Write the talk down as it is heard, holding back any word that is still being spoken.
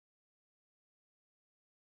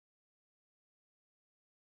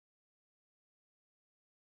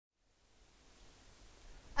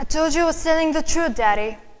told you I was telling the truth,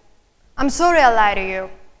 Daddy. I'm sorry I lied to you.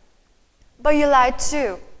 But you lied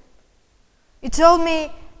too. You told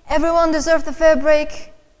me everyone deserved a fair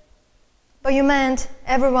break, but you meant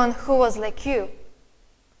everyone who was like you.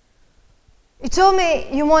 You told me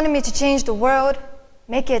you wanted me to change the world,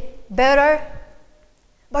 make it better,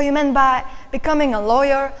 but you meant by becoming a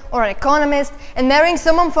lawyer or an economist and marrying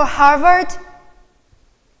someone from Harvard?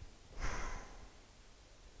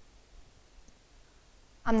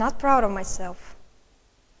 I'm not proud of myself,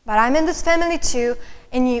 but I'm in this family too,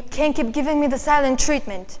 and you can't keep giving me the silent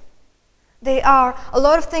treatment. There are a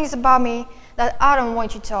lot of things about me that I don't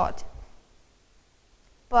want you taught.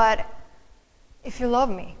 But if you love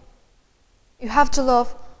me, you have to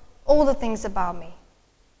love all the things about me.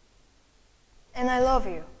 And I love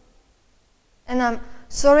you. And I'm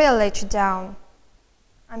sorry I let you down.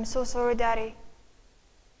 I'm so sorry, Daddy.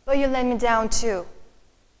 But you let me down too.